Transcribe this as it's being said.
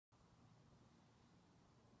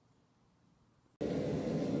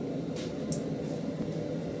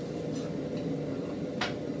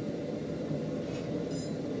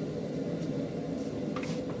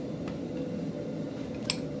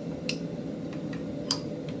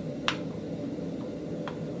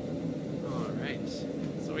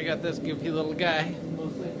got this goofy little guy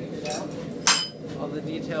mostly figured out. All the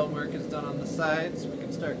detail work is done on the sides. We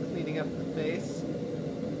can start cleaning up the face.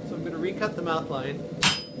 So I'm going to recut the mouth line.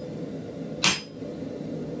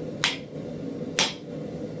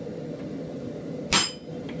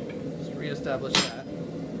 Just reestablish that.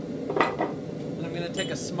 And I'm going to take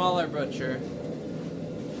a smaller butcher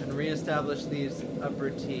and reestablish these upper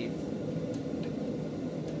teeth.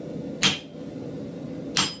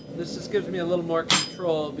 This just gives me a little more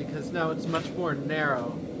control because now it's much more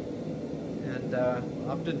narrow. And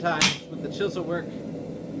oftentimes with the chisel work,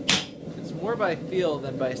 it's more by feel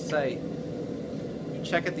than by sight. You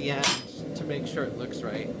check at the end to make sure it looks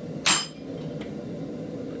right.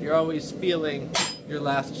 But you're always feeling your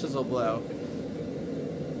last chisel blow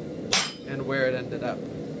and where it ended up.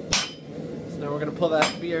 So now we're going to pull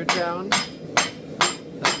that beard down,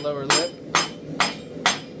 that lower lip,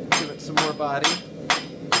 give it some more body.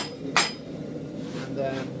 And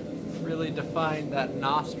then really define that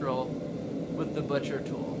nostril with the butcher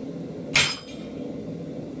tool.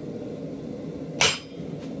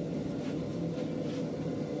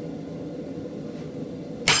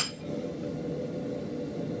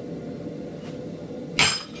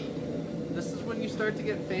 This is when you start to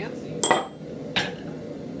get fancy. So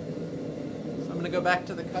I'm going to go back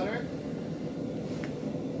to the cutter,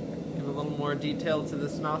 give a little more detail to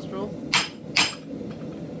this nostril.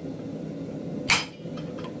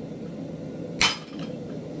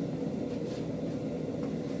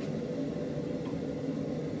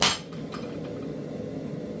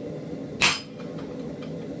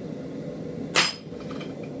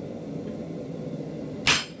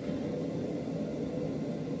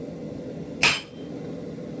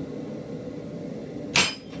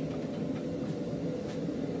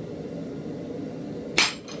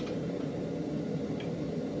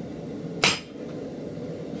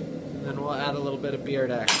 And then we'll add a little bit of beard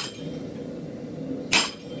action.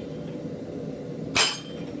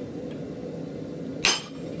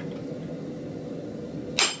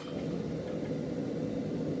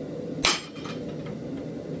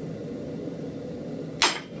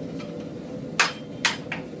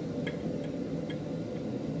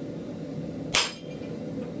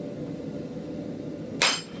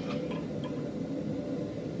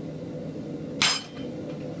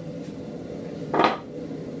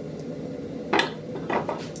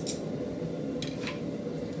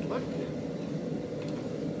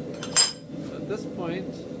 At this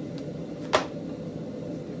point,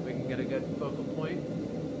 if we can get a good focal point.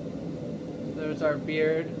 There's our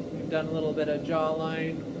beard. We've done a little bit of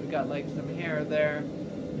jawline. We've got like some hair there.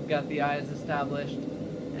 We've got the eyes established.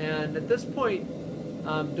 And at this point,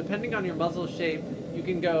 depending on your muzzle shape, you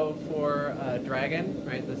can go for a dragon,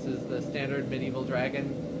 right? This is the standard medieval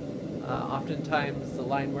dragon. Oftentimes the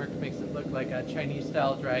line work makes it look like a Chinese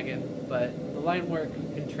style dragon, but the line work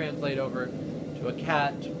can translate over to a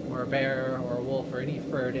cat or a bear or a wolf or any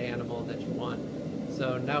furred animal that you want.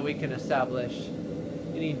 So now we can establish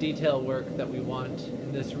any detail work that we want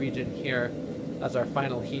in this region here as our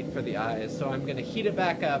final heat for the eyes. So I'm going to heat it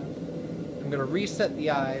back up. I'm going to reset the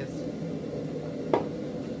eyes.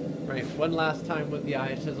 Right, one last time with the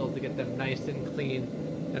eye chisel to get them nice and clean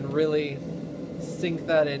and really sink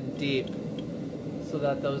that in deep so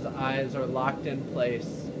that those eyes are locked in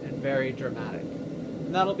place and very dramatic.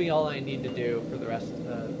 And that'll be all I need to do for the rest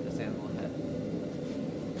of this animal head.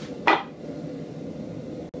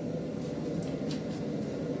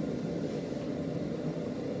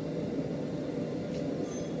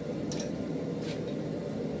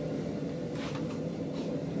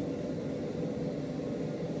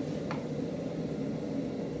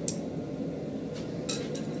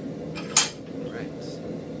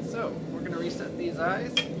 So, we're going to reset these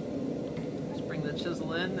eyes. Just bring the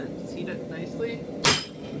chisel in and seat it nicely.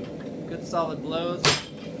 Good solid blows.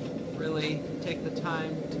 Really take the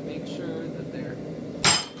time to make sure that they're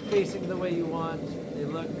facing the way you want. They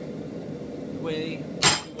look the way you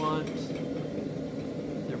want.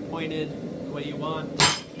 They're pointed the way you want.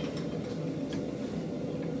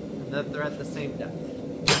 And that they're at the same depth.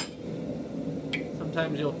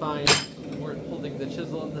 Sometimes you'll find you weren't holding the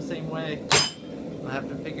chisel in the same way. I'll have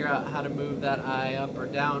to figure out how to move that eye up or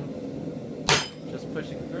down, just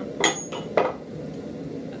pushing through.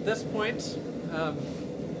 At this point,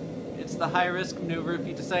 it's the high-risk maneuver. If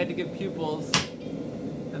you decide to give pupils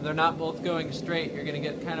and they're not both going straight, you're going to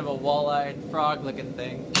get kind of a wall-eyed, frog-looking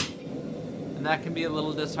thing. And that can be a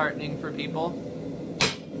little disheartening for people.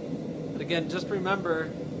 But again, just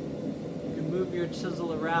remember, you can move your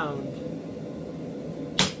chisel around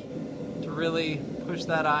to really push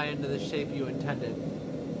that eye into the shape you intended.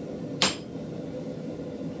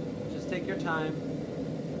 Just take your time.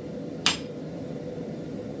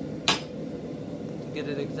 Get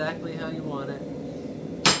it exactly how you want it.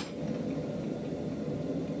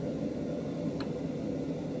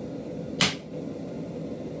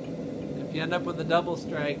 If you end up with a double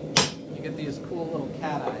strike, you get these cool little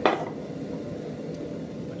cat eyes,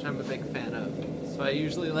 which I'm a big fan of. So I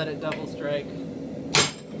usually let it double strike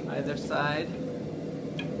either side,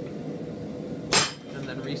 and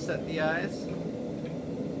then reset the eyes.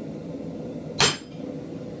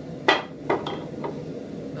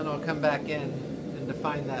 Then I'll come back in and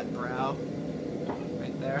define that brow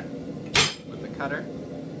right there with the cutter.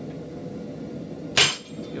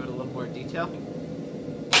 Give it a little more detail.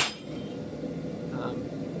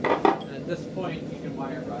 And at this point, you can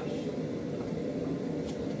wire brush.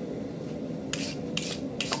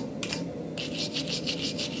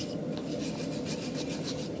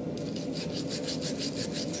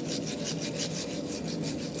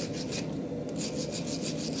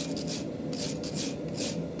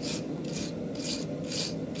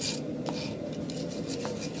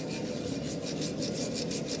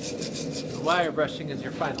 Wire brushing is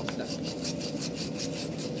your final step.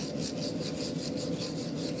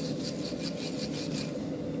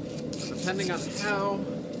 Depending on how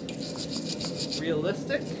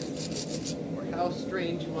realistic or how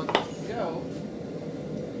strange you want this to go,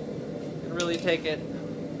 you can really take it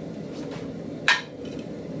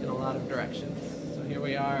in a lot of directions. So here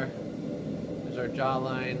we are. There's our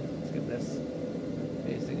jawline. Let's get this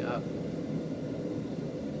facing up.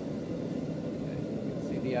 Okay, you can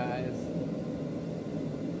see the eyes.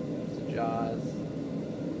 Jaws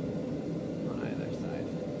on either side.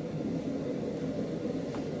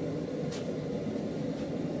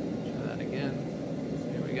 Try that again. So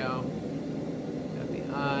here we go. Got the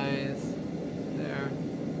eyes there.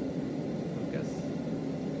 Focus.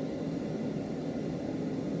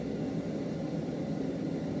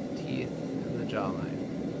 Teeth and the jawline.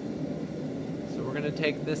 So we're going to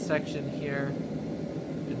take this section here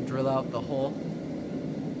and drill out the hole.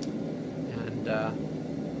 And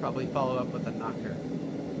probably follow up with a knocker,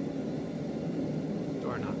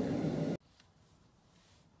 door knocker.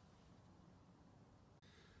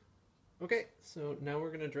 Okay, so now we're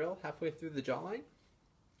going to drill halfway through the jawline.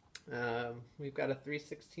 We've got a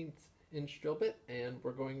 3/16 inch drill bit, and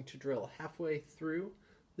we're going to drill halfway through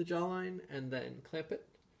the jawline and then clamp it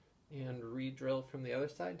and re-drill from the other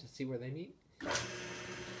side to see where they meet.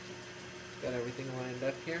 Got everything lined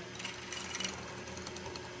up here.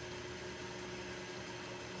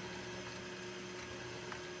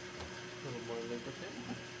 A little more lubricant.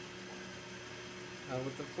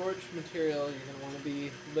 With the forged material, you're going to want to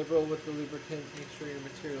be liberal with the lubricant. Make sure your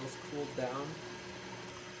material is cooled down.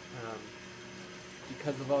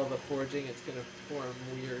 Because of all the forging, it's going to form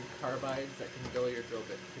weird carbides that can dull your drill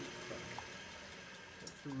bit pretty quick.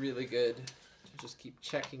 It's really good to just keep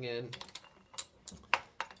checking in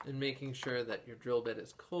and making sure that your drill bit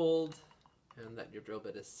is cold and that your drill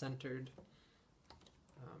bit is centered.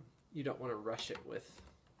 You don't want to rush it with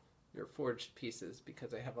your forged pieces because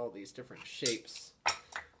they have all these different shapes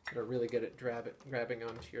that are really good at grabbing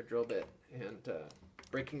onto your drill bit and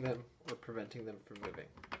breaking them or preventing them from moving.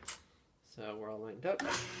 So we're all lined up.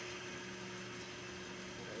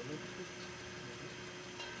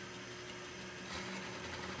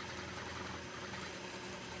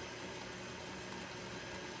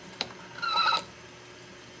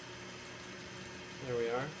 There we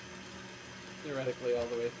are, theoretically all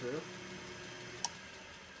the way through.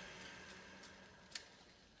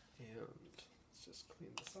 And let's just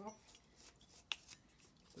clean this off.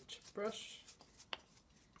 The chip brush.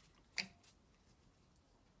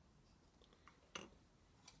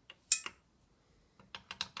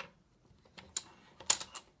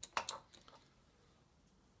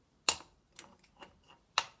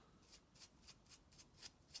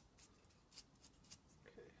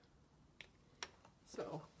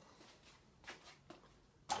 So,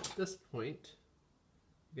 at this point,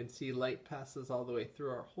 you can see light passes all the way through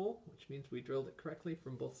our hole, which means we drilled it correctly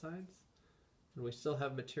from both sides. And we still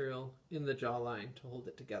have material in the jawline to hold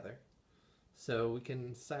it together. So we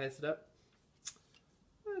can size it up,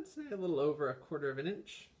 I'd say a little over 1/4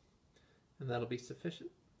 inch, and that'll be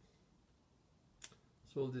sufficient.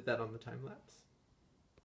 So we'll do that on the time lapse.